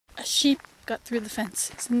sheep got through the fence.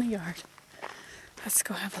 It's in the yard. Let's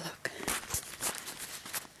go have a look.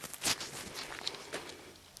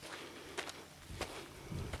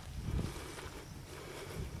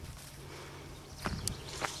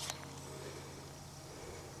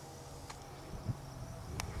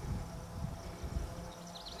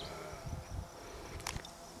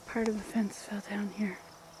 Part of the fence fell down here.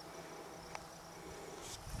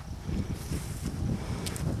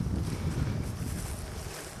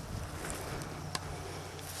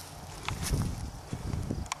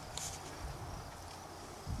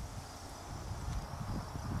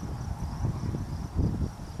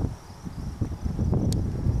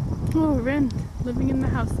 Oh, Ren, living in the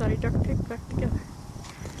house that I duct taped back together.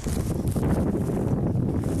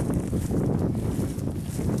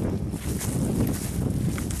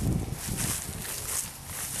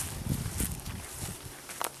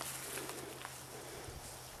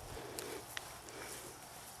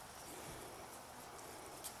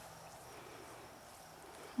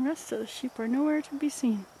 The rest of the sheep are nowhere to be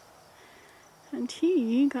seen. And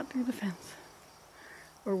he got through the fence.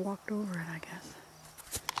 Or walked over it, I guess.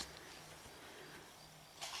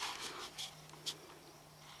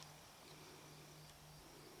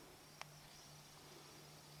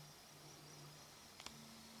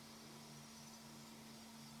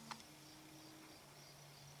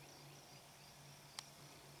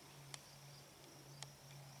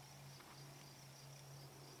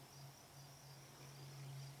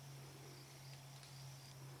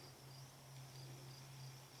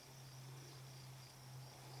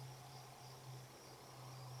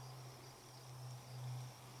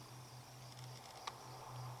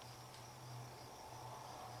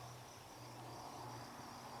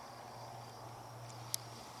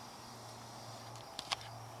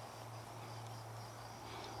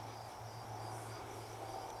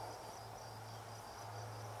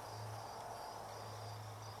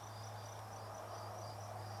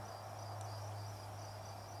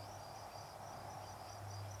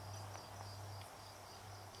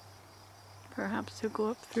 Perhaps he'll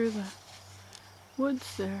go up through the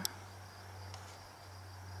woods there.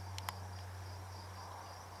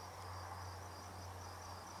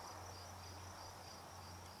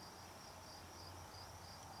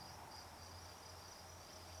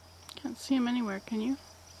 Can't see him anywhere, can you?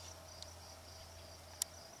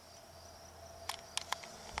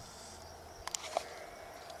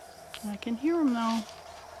 I can hear him though.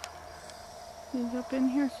 He's up in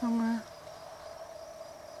here somewhere.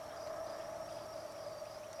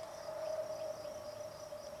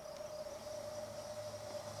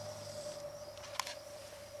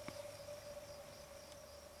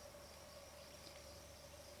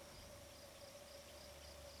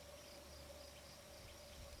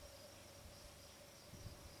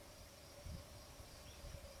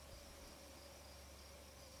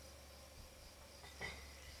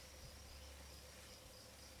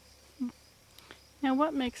 Now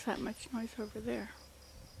what makes that much noise over there?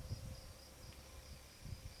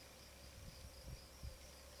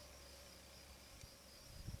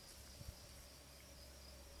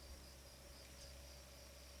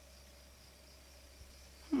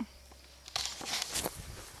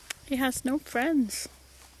 He has no friends.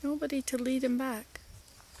 Nobody to lead him back.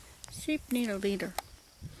 Sheep need a leader.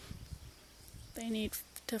 They need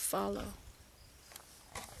to follow.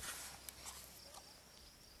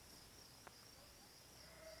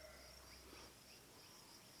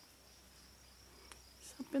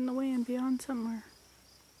 Up in the way and beyond somewhere.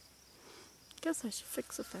 Guess I should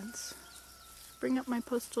fix a fence. Bring up my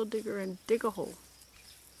postal digger and dig a hole.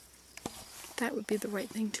 That would be the right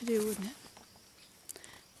thing to do, wouldn't it?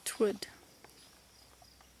 Twould.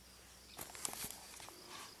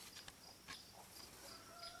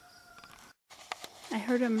 I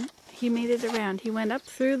heard him, he made it around. He went up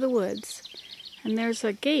through the woods, and there's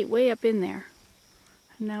a gate way up in there.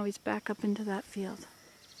 And now he's back up into that field.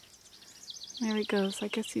 There he goes. I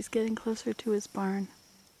guess he's getting closer to his barn.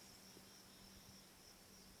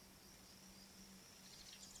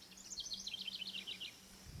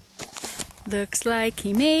 Looks like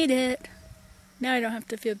he made it. Now I don't have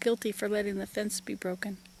to feel guilty for letting the fence be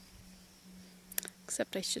broken.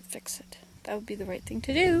 Except I should fix it. That would be the right thing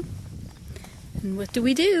to do. And what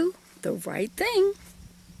do? The right thing.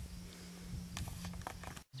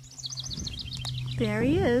 There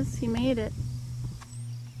he is. He made it.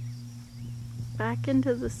 Back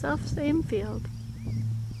into the self-same field.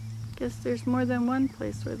 Guess there's more than one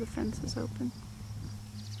place where the fence is open.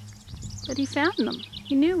 But he found them.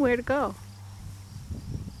 He knew where to go.